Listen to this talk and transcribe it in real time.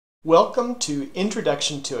Welcome to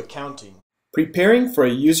Introduction to Accounting. Preparing for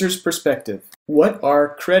a user's perspective. What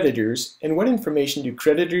are creditors and what information do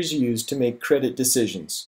creditors use to make credit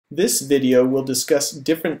decisions? This video will discuss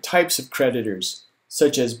different types of creditors,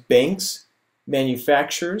 such as banks,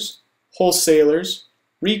 manufacturers, wholesalers,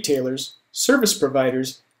 retailers, service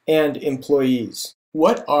providers, and employees.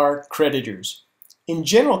 What are creditors? In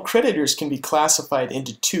general, creditors can be classified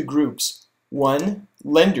into two groups. One,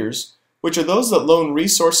 lenders, which are those that loan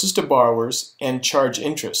resources to borrowers and charge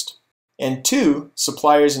interest. And two,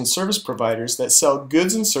 suppliers and service providers that sell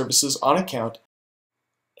goods and services on account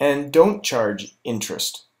and don't charge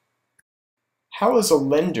interest. How is a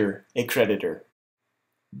lender a creditor?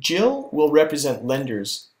 Jill will represent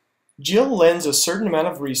lenders. Jill lends a certain amount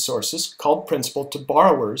of resources, called principal, to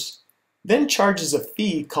borrowers, then charges a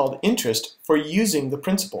fee called interest for using the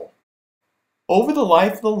principal. Over the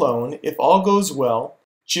life of the loan, if all goes well,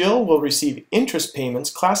 Jill will receive interest payments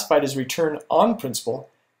classified as return on principal,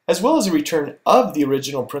 as well as a return of the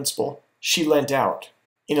original principal she lent out.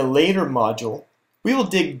 In a later module, we will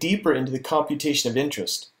dig deeper into the computation of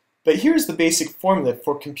interest, but here's the basic formula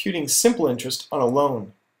for computing simple interest on a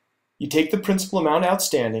loan. You take the principal amount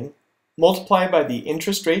outstanding, multiply by the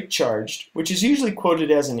interest rate charged, which is usually quoted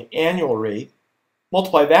as an annual rate,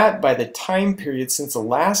 multiply that by the time period since the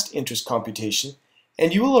last interest computation,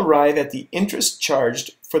 and you will arrive at the interest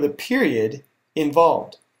charged for the period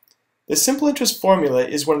involved. The simple interest formula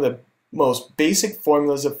is one of the most basic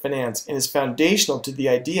formulas of finance and is foundational to the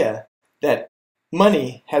idea that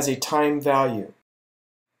money has a time value.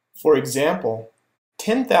 For example,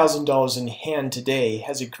 $10,000 in hand today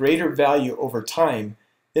has a greater value over time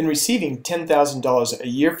than receiving $10,000 a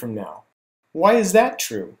year from now. Why is that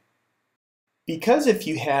true? Because if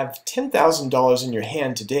you have $10,000 in your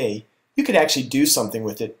hand today, you could actually do something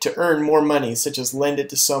with it to earn more money, such as lend it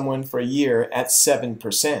to someone for a year at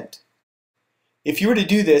 7%. If you were to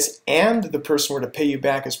do this and the person were to pay you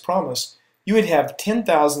back as promised, you would have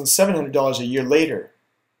 $10,700 a year later.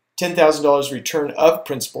 $10,000 return of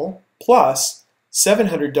principal plus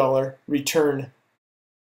 $700 return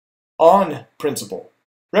on principal,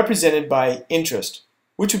 represented by interest,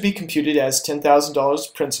 which would be computed as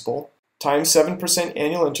 $10,000 principal times 7%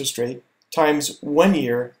 annual interest rate times 1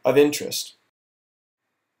 year of interest.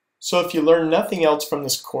 So if you learn nothing else from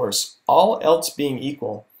this course, all else being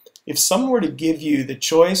equal, if someone were to give you the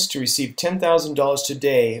choice to receive $10,000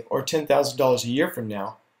 today or $10,000 a year from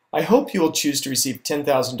now, I hope you will choose to receive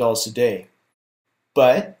 $10,000 today.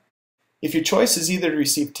 But if your choice is either to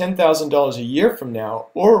receive $10,000 a year from now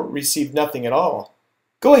or receive nothing at all,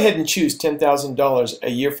 go ahead and choose $10,000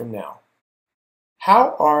 a year from now.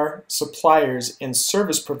 How are suppliers and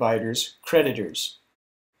service providers creditors?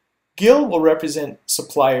 Gil will represent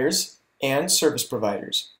suppliers and service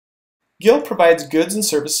providers. Gil provides goods and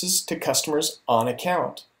services to customers on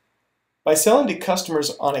account. By selling to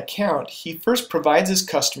customers on account, he first provides his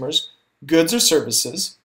customers goods or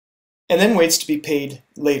services and then waits to be paid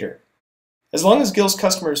later. As long as Gil's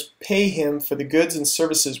customers pay him for the goods and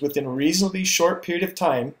services within a reasonably short period of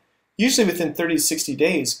time, usually within 30 to 60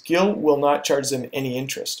 days, Gil will not charge them any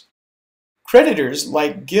interest. Creditors,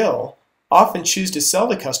 like Gil, often choose to sell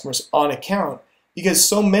to customers on account because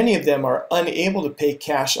so many of them are unable to pay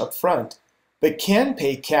cash up front, but can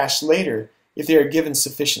pay cash later if they are given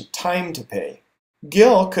sufficient time to pay.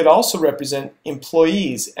 Gil could also represent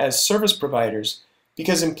employees as service providers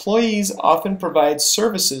because employees often provide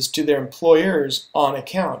services to their employers on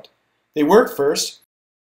account. They work first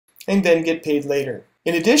and then get paid later.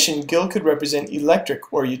 In addition, Gil could represent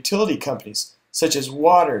electric or utility companies, such as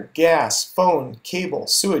water, gas, phone, cable,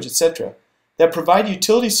 sewage, etc., that provide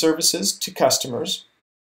utility services to customers,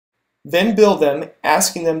 then bill them,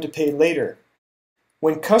 asking them to pay later.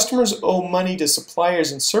 When customers owe money to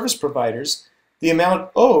suppliers and service providers, the amount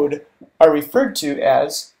owed are referred to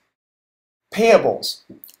as payables.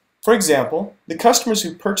 For example, the customers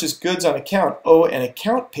who purchase goods on account owe an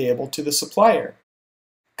account payable to the supplier.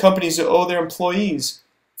 Companies who owe their employees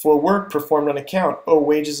for work performed on account owe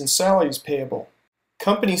wages and salaries payable.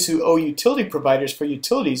 Companies who owe utility providers for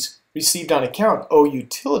utilities received on account owe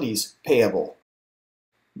utilities payable.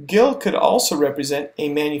 Gil could also represent a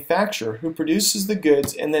manufacturer who produces the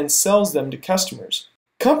goods and then sells them to customers.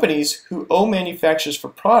 Companies who owe manufacturers for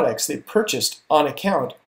products they purchased on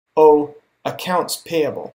account owe accounts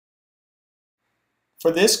payable. For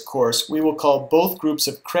this course, we will call both groups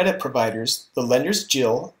of credit providers, the lenders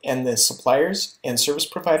Jill and the suppliers and service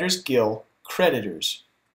providers Gil, creditors.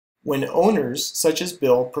 When owners, such as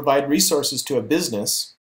Bill, provide resources to a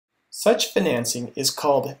business, such financing is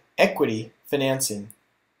called equity financing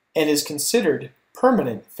and is considered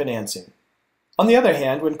permanent financing. On the other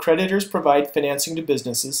hand, when creditors provide financing to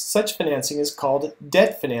businesses, such financing is called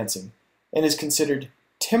debt financing and is considered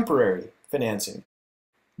temporary financing.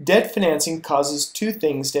 Debt financing causes two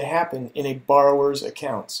things to happen in a borrower's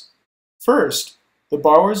accounts. First, the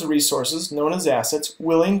borrower's resources, known as assets,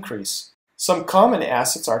 will increase. Some common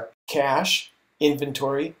assets are cash,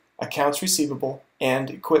 inventory, accounts receivable, and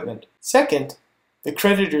equipment. Second, the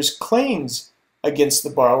creditor's claims against the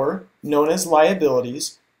borrower, known as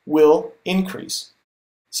liabilities, will increase.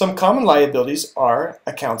 Some common liabilities are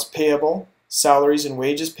accounts payable, salaries and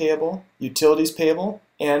wages payable, utilities payable,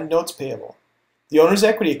 and notes payable. The owner's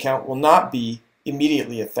equity account will not be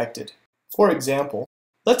immediately affected. For example,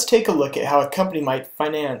 let's take a look at how a company might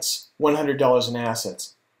finance $100 in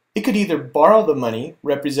assets. It could either borrow the money,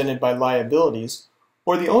 represented by liabilities,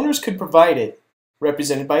 or the owners could provide it,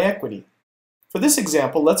 represented by equity. For this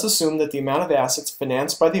example, let's assume that the amount of assets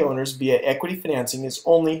financed by the owners via equity financing is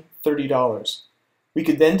only $30. We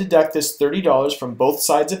could then deduct this $30 from both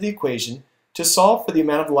sides of the equation to solve for the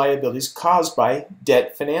amount of liabilities caused by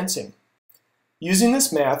debt financing. Using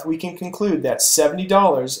this math, we can conclude that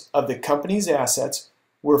 $70 of the company's assets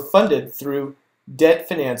were funded through debt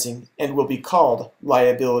financing and will be called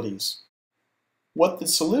liabilities. What the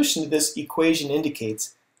solution to this equation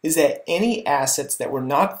indicates is that any assets that were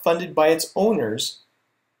not funded by its owners,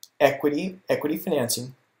 equity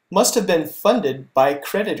financing, must have been funded by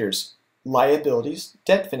creditors, liabilities,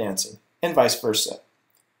 debt financing, and vice versa.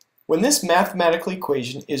 When this mathematical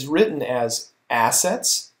equation is written as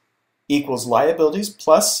assets equals liabilities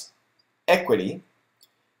plus equity,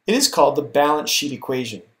 it is called the balance sheet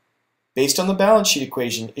equation. Based on the balance sheet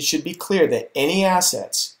equation, it should be clear that any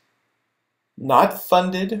assets not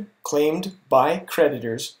funded, claimed by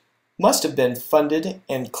creditors, must have been funded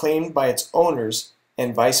and claimed by its owners,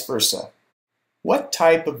 and vice versa. What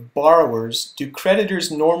type of borrowers do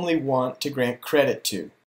creditors normally want to grant credit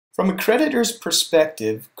to? From a creditor's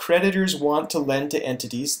perspective, creditors want to lend to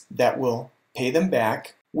entities that will pay them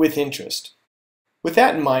back with interest. With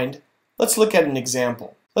that in mind, let's look at an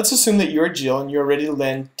example. Let's assume that you're Jill and you're ready to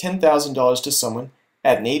lend $10,000 to someone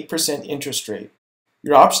at an 8% interest rate.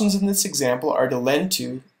 Your options in this example are to lend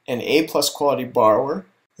to an A+ quality borrower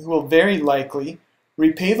who will very likely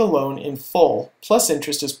repay the loan in full plus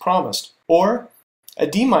interest as promised, or a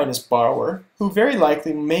D- borrower who very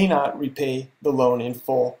likely may not repay the loan in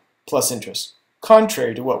full plus interest,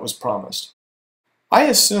 contrary to what was promised. I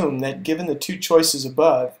assume that given the two choices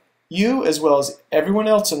above, you as well as everyone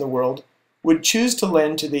else in the world would choose to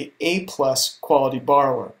lend to the A+ quality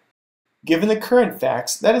borrower. Given the current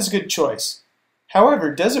facts, that is a good choice.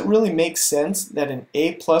 However, does it really make sense that an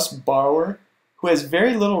A+ borrower who has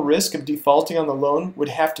very little risk of defaulting on the loan would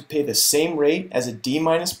have to pay the same rate as a D-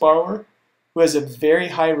 borrower who has a very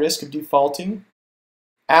high risk of defaulting?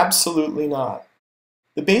 Absolutely not.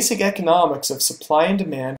 The basic economics of supply and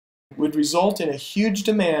demand would result in a huge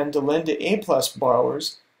demand to lend to A+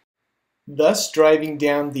 borrowers, thus driving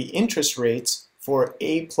down the interest rates for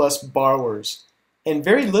A+ borrowers, and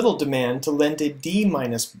very little demand to lend to D-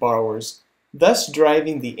 borrowers, thus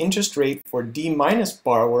driving the interest rate for D-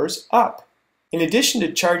 borrowers up. In addition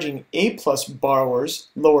to charging A+ borrowers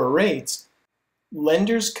lower rates,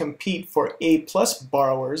 lenders compete for A+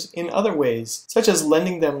 borrowers in other ways, such as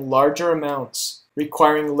lending them larger amounts,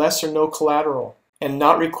 requiring less or no collateral, and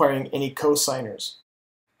not requiring any cosigners.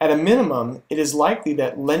 At a minimum, it is likely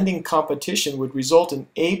that lending competition would result in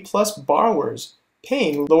A+ borrowers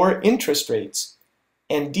paying lower interest rates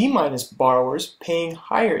and D- borrowers paying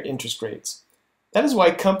higher interest rates. That is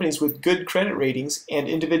why companies with good credit ratings and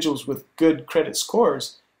individuals with good credit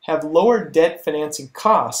scores have lower debt financing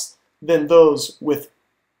costs than those with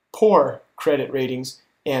poor credit ratings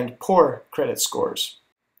and poor credit scores.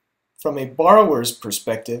 From a borrower's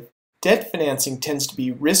perspective, debt financing tends to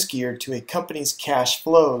be riskier to a company's cash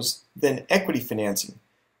flows than equity financing,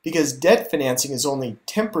 because debt financing is only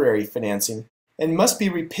temporary financing and must be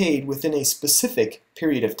repaid within a specific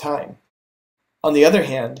period of time. On the other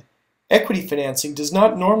hand, equity financing does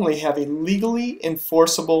not normally have a legally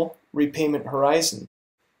enforceable repayment horizon,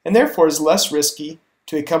 and therefore is less risky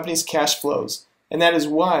to a company's cash flows, and that is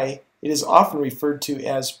why it is often referred to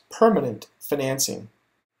as permanent financing.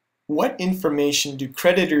 What information do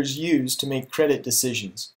creditors use to make credit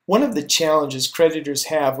decisions? One of the challenges creditors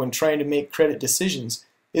have when trying to make credit decisions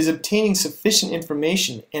is obtaining sufficient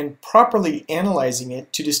information and properly analyzing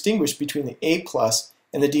it to distinguish between the A+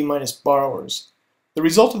 and the D- borrowers. The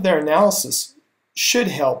result of their analysis should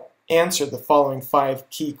help answer the following 5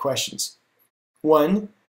 key questions. 1.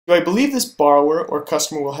 Do I believe this borrower or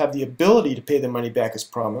customer will have the ability to pay the money back as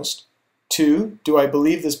promised? 2. Do I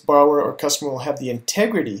believe this borrower or customer will have the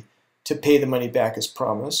integrity to pay the money back as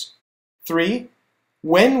promised. 3.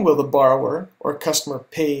 When will the borrower or customer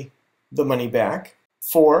pay the money back?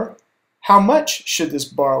 4. How much should this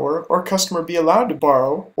borrower or customer be allowed to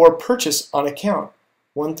borrow or purchase on account?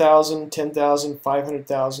 $1,000, $10,000,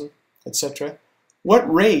 $500,000, etc.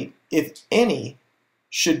 What rate, if any,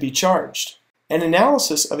 should be charged? An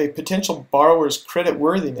analysis of a potential borrower's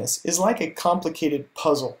creditworthiness is like a complicated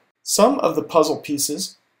puzzle. Some of the puzzle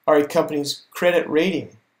pieces are a company's credit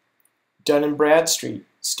rating, Dun & Bradstreet,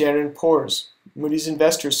 Standard & Poor's, Moody's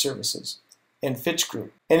Investors Services, and Fitch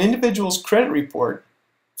Group. An individual's credit report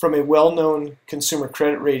from a well-known consumer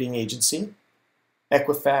credit rating agency,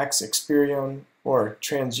 Equifax, Experian, or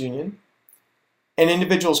TransUnion. An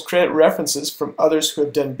individual's credit references from others who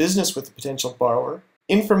have done business with the potential borrower.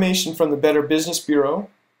 Information from the Better Business Bureau.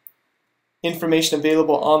 Information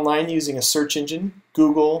available online using a search engine,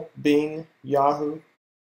 Google, Bing, Yahoo.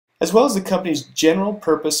 As well as the company's general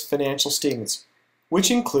purpose financial statements,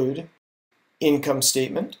 which include income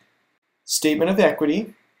statement, statement of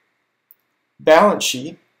equity, balance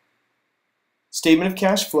sheet, statement of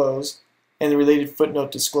cash flows, and the related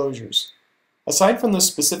footnote disclosures. Aside from the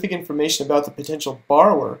specific information about the potential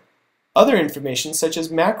borrower, other information such as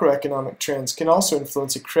macroeconomic trends can also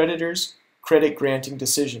influence a creditor's credit granting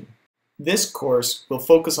decision. This course will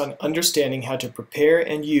focus on understanding how to prepare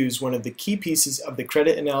and use one of the key pieces of the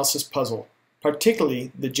credit analysis puzzle,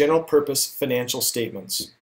 particularly the general purpose financial statements.